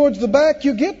further towards the back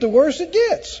you get, the worse it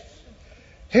gets.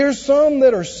 Here's some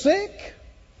that are sick.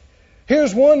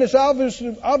 Here's one that's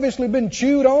obviously been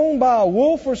chewed on by a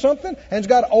wolf or something, and it's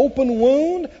got an open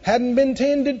wound, hadn't been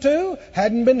tended to,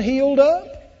 hadn't been healed up.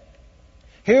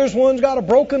 Here's one's got a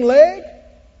broken leg,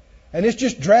 and it's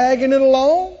just dragging it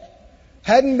along,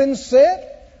 hadn't been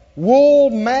set, wool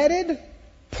matted,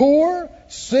 poor,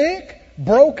 sick,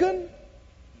 broken.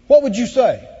 What would you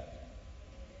say?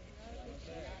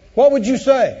 What would you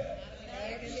say?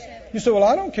 You say, well,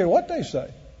 I don't care what they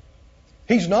say.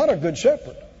 He's not a good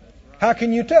shepherd. How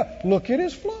can you tell? Look at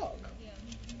His flock.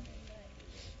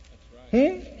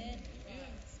 He's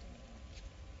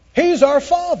our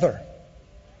Father.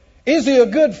 Is He a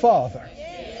good Father?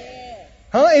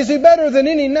 Is He better than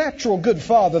any natural good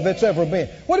father that's ever been?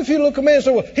 What if you look at a man and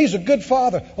say, well, he's a good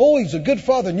father. Oh, he's a good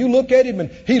father. And you look at him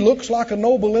and he looks like a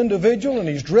noble individual, and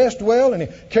he's dressed well and he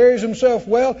carries himself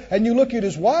well. And you look at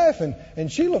his wife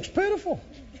and she looks pitiful.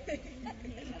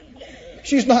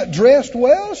 She's not dressed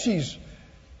well.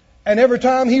 And every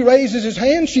time he raises his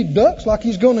hand, she ducks like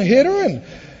he's going to hit her.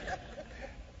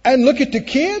 And look at the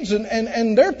kids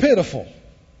and they're pitiful.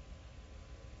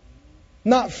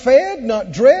 Not fed,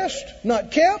 not dressed,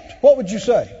 not kept. What would you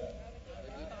say?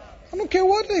 I don't care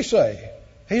what they say.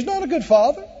 He's not a good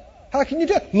father. How can you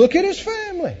tell? Look at his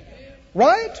family.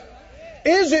 Right?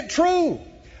 Is it true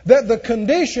that the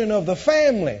condition of the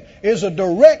family is a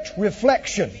direct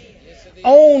reflection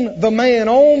on the man,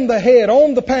 on the head,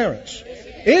 on the parents?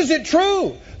 Is it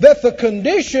true that the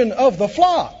condition of the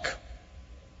flock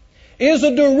is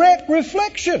a direct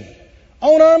reflection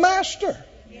on our master?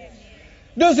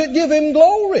 Does it give Him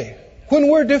glory when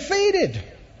we're defeated,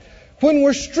 when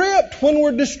we're stripped, when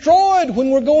we're destroyed, when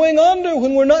we're going under,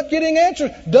 when we're not getting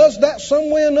answers? Does that some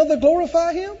way or another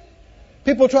glorify Him?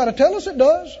 People try to tell us it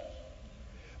does.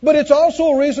 But it's also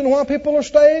a reason why people are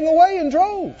staying away in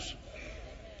droves.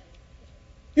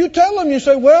 You tell them, you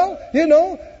say, well,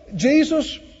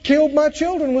 Jesus killed my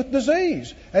children with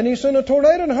disease. And He sent a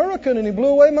tornado and a hurricane and He blew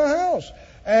away my house.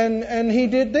 And He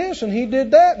did this and He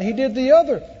did that and He did the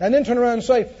other. And then turn around and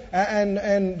say,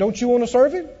 and don't you want to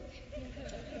serve Him?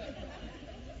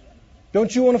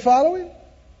 Don't you want to follow Him?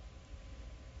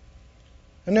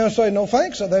 And they'll say, no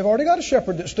thanks. They've already got a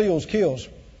shepherd that steals, kills,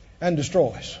 and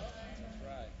destroys.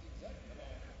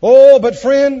 Oh, but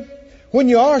friend, when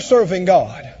you are serving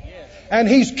God and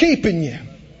He's keeping you,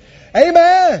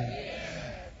 amen.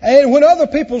 And when other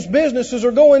people's businesses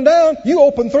are going down, you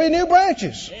open 3 new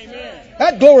branches.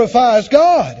 That glorifies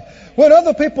God. When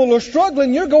other people are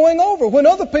struggling, you're going over. When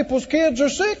other people's kids are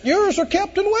sick, yours are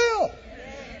kept and well.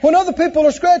 When other people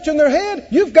are scratching their head,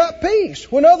 you've got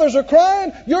peace. When others are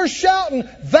crying, you're shouting.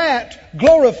 That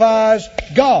glorifies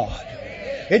God.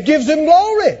 It gives Him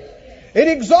glory. It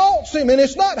exalts Him. And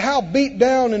it's not how beat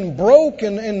down and broke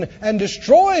and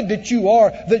destroyed that you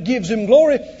are that gives Him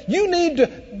glory. You need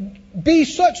to be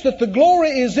such that the glory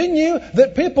is in you,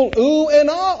 that people ooh and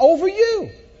ah over you.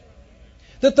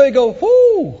 That they go,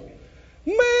 whoo,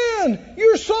 man,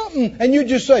 you're something. And you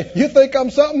just say, you think I'm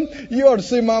something? You ought to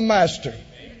see my master.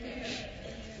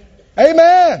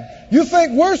 Amen. You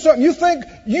think we're something. You think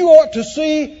you ought to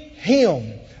see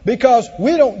Him. Because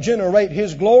we don't generate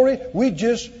His glory. We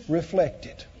just reflect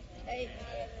it.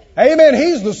 Amen.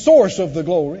 He's the source of the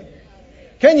glory.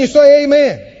 Can you say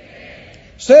amen?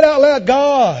 Say it out loud.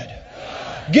 God,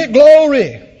 get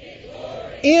glory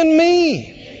in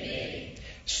me.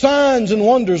 Signs and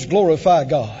wonders glorify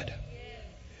God.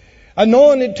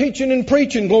 Anointed teaching and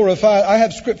preaching glorify. I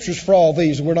have scriptures for all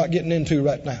these we're not getting into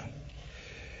right now.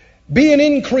 Being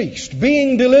increased,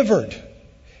 being delivered.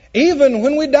 Even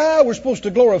when we die, we're supposed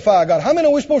to glorify God. How many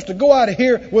are we supposed to go out of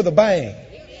here with a bang?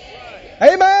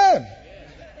 Amen.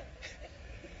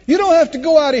 You don't have to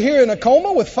go out of here in a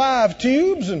coma with 5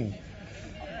 tubes and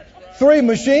 3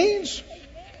 machines.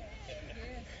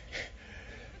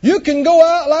 You can go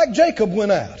out like Jacob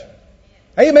went out.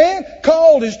 Amen.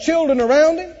 Called his children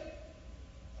around him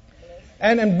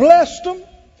and blessed them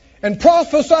and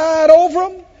prophesied over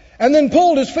them. And then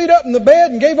pulled his feet up in the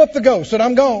bed and gave up the ghost. Said,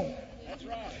 I'm gone.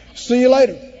 See you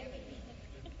later.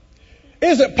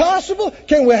 Is it possible?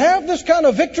 Can we have this kind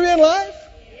of victory in life?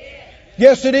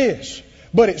 Yes, it is.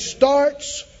 But it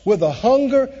starts with a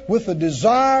hunger, with a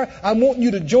desire. I want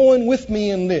you to join with me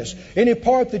in this. Any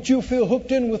part that you feel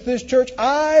hooked in with this church,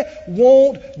 I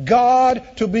want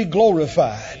God to be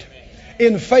glorified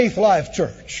in Faith Life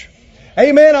Church.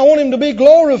 Amen. I want Him to be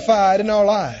glorified in our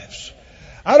lives.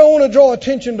 I don't want to draw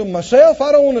attention to myself.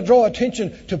 I don't want to draw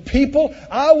attention to people.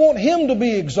 I want Him to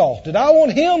be exalted. I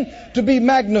want Him to be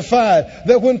magnified.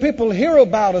 That when people hear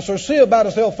about us or see about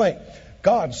us, they'll think,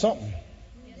 God's something.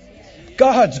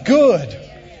 God's good.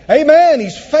 Amen.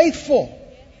 He's faithful.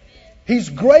 He's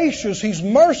gracious. He's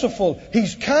merciful.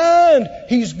 He's kind.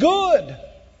 He's good.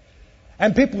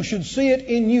 And people should see it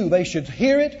in you. They should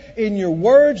hear it in your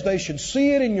words. They should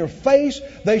see it in your face.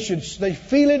 They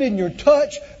feel it in your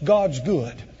touch. God's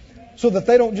good. So that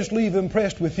they don't just leave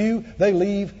impressed with you. They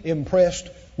leave impressed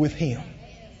with Him.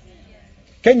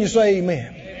 Can you say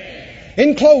amen?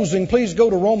 In closing, please go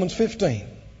to Romans 15.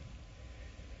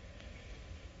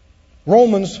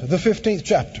 Romans, the 15th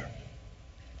chapter.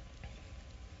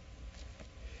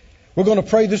 We're going to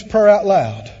pray this prayer out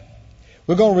loud.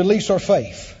 We're going to release our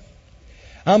faith.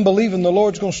 I'm believing the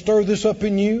Lord's going to stir this up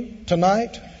in you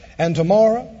tonight and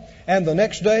tomorrow and the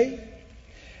next day.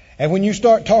 And when you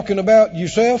start talking about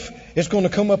yourself, it's going to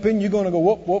come up in you. You're going to go,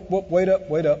 whoop, whoop, whoop, wait up,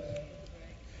 wait up.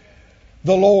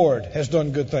 The Lord has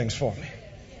done good things for me.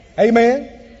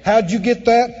 Amen. How'd you get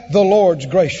that? The Lord's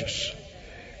gracious.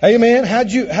 Amen. How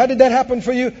did that happen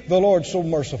for you? The Lord's so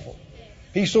merciful.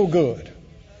 He's so good.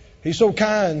 He's so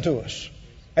kind to us.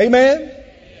 Amen.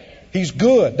 He's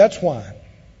good. That's why.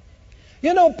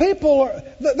 You know, people are,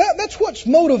 that's what's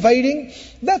motivating.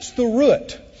 That's the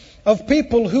root of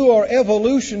people who are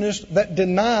evolutionists that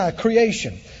deny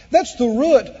creation. That's the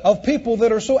root of people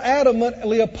that are so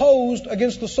adamantly opposed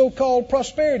against the so-called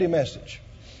prosperity message.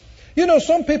 You know,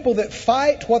 some people that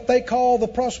fight what they call the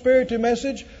prosperity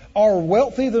message are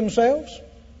wealthy themselves.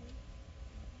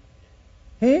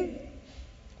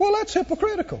 Well, that's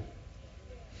hypocritical.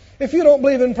 If you don't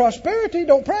believe in prosperity,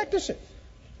 don't practice it.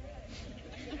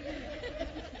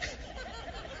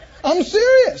 I'm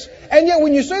serious. And yet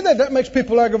when you say that, that makes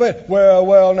people aggravate.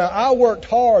 Well, now I worked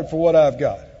hard for what I've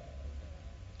got.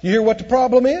 You hear what the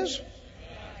problem is?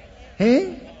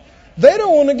 They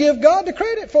don't want to give God the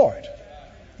credit for it.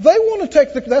 They want to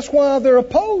take that's why they're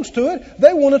opposed to it.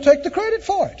 They want to take the credit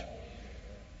for it.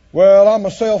 Well, I'm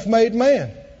a self-made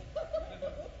man.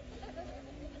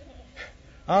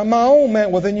 I'm my own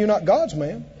man. Well, then you're not God's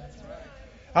man.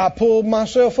 I pulled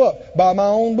myself up by my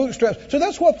own bootstraps. So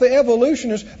that's what the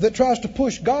evolutionist that tries to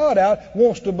push God out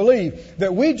wants to believe.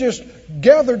 That we just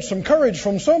gathered some courage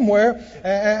from somewhere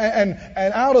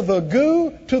and out of the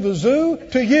goo to the zoo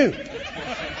to you.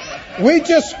 We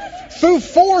just, through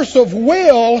force of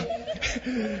will,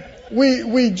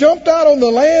 we jumped out on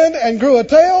the land and grew a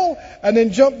tail and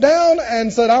then jumped down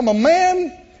and said, I'm a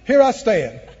man, here I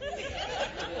stand.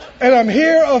 And I'm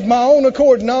here of my own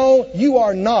accord. No, you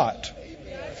are not.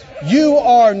 You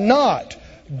are not.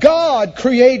 God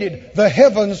created the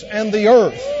heavens and the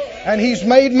earth, and He's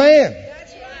made man.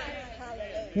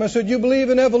 I said, you believe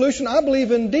in evolution? I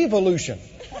believe in devolution.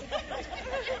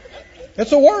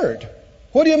 It's a word.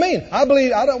 What do you mean? I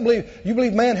don't believe. You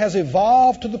believe man has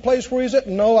evolved to the place where he's at?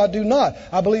 No, I do not.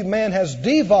 I believe man has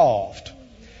devolved.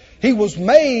 He was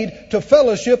made to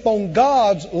fellowship on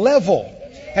God's level.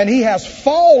 And he has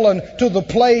fallen to the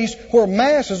place where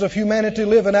masses of humanity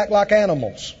live and act like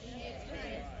animals.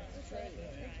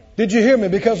 Did you hear me?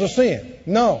 Because of sin?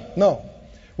 No.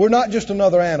 We're not just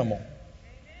another animal.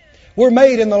 We're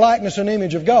made in the likeness and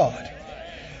image of God.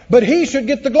 But He should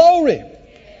get the glory.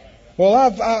 Well,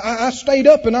 I stayed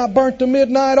up and I burnt the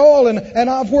midnight oil and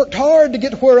I've worked hard to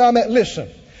get where I'm at. Listen,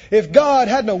 if God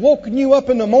hadn't woken you up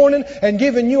in the morning and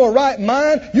given you a right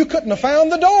mind, you couldn't have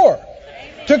found the door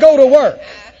to go to work.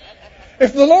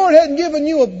 If the Lord hadn't given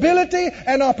you ability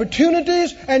and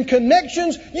opportunities and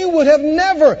connections, you would have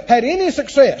never had any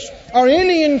success or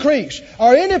any increase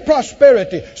or any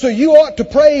prosperity. So you ought to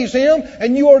praise Him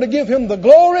and you ought to give Him the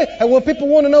glory. And when people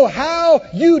want to know how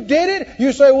you did it,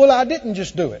 you say, well, I didn't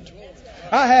just do it.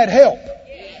 I had help.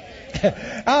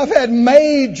 I've had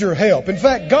major help. In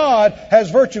fact, God has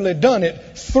virtually done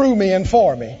it through me and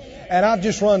for me. And I've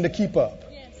just run to keep up.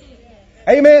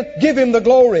 Amen. Give Him the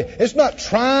glory. It's not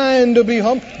trying to be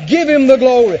humble. Give Him the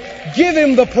glory. Give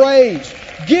Him the praise.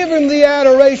 Give Him the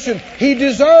adoration. He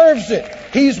deserves it.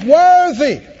 He's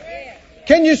worthy.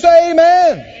 Can you say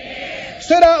amen? Amen.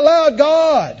 Say it out loud.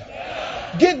 God,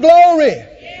 get glory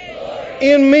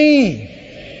in me.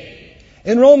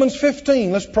 In Romans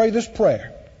 15, let's pray this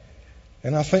prayer.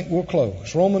 And I think we'll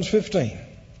close. Romans 15.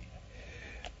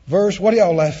 Verse, what are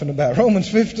y'all laughing about? Romans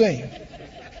 15.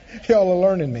 Y'all are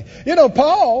learning me. You know,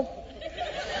 Paul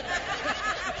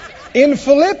in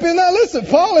Philippians, now listen,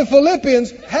 Paul in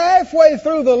Philippians, halfway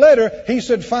through the letter, he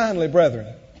said, finally,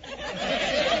 brethren.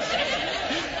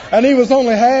 And he was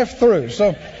only half through.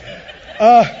 So,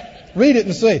 read it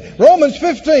and see. Romans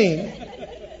 15,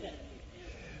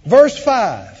 verse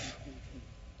 5.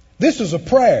 This is a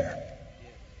prayer.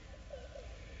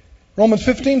 Romans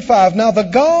 15:5. Now the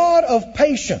God of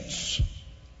patience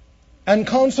and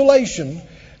consolation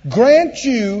grant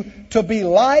you to be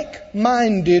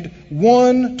like-minded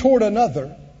one toward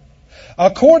another,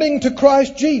 according to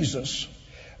Christ Jesus,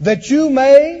 that you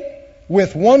may,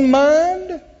 with one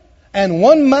mind and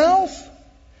one mouth,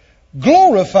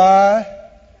 glorify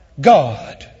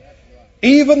God,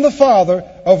 even the Father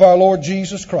of our Lord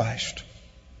Jesus Christ.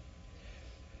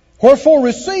 Wherefore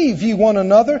receive ye one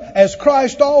another, as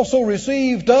Christ also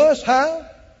received us, how?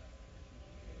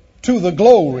 To the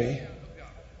glory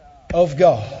of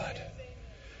God.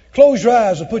 Close your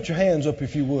eyes and put your hands up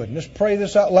if you would. And let's pray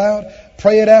this out loud.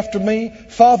 Pray it after me.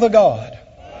 Father God,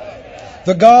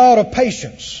 the God of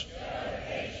patience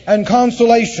and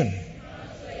consolation,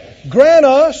 grant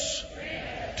us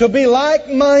to be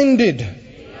like-minded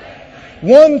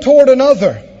one toward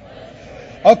another,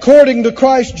 according to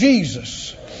Christ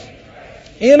Jesus.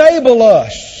 Enable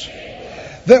us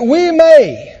that we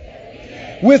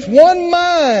may, with one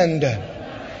mind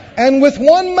and with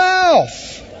one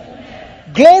mouth,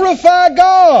 glorify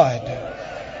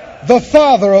God, the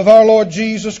Father of our Lord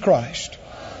Jesus Christ.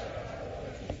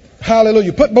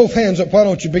 Hallelujah. Put both hands up. Why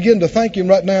don't you begin to thank Him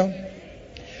right now?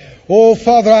 Oh,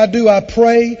 Father, I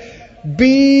pray,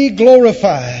 be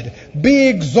glorified, be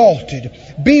exalted,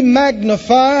 be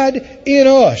magnified in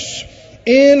us,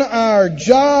 in our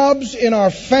jobs, in our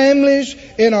families,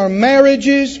 in our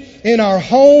marriages, in our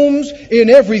homes, in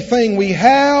everything we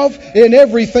have, in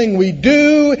everything we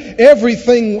do,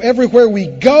 everywhere we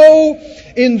go,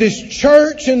 in this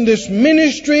church, in this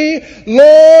ministry.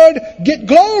 Lord, get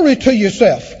glory to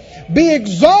yourself. Be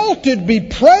exalted, be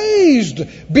praised,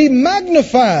 be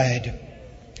magnified.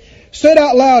 Say it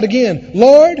out loud again.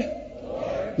 Lord,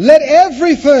 let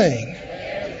everything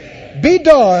be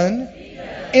done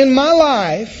in my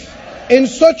life in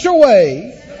such a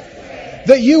way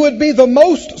that you would be the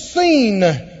most seen,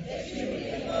 the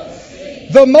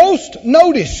most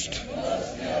noticed,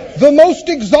 the most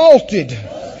exalted,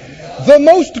 the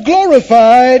most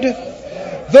glorified,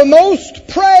 the most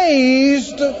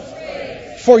praised,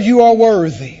 for you are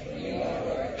worthy.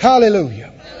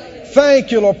 Hallelujah.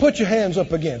 Thank you, Lord. Put your hands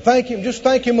up again. Thank Him. Just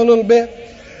thank Him a little bit.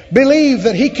 Believe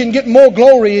that He can get more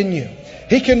glory in you.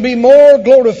 He can be more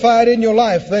glorified in your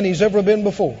life than He's ever been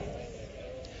before.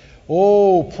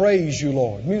 Oh, praise you,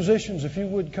 Lord. Musicians, if you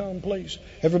would come, please.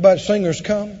 Everybody, singers,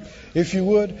 come, if you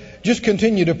would. Just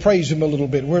continue to praise Him a little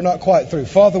bit. We're not quite through.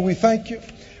 Father, we thank You.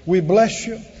 We bless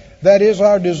You. That is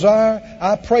our desire.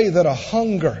 I pray that a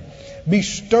hunger be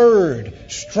stirred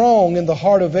strong in the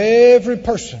heart of every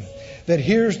person that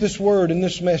hears this word and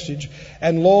this message.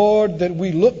 And Lord, that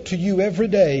we look to You every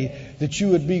day, that You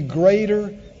would be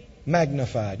greater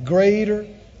magnified, greater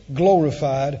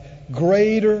glorified,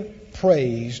 greater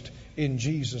praised, in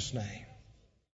Jesus' name.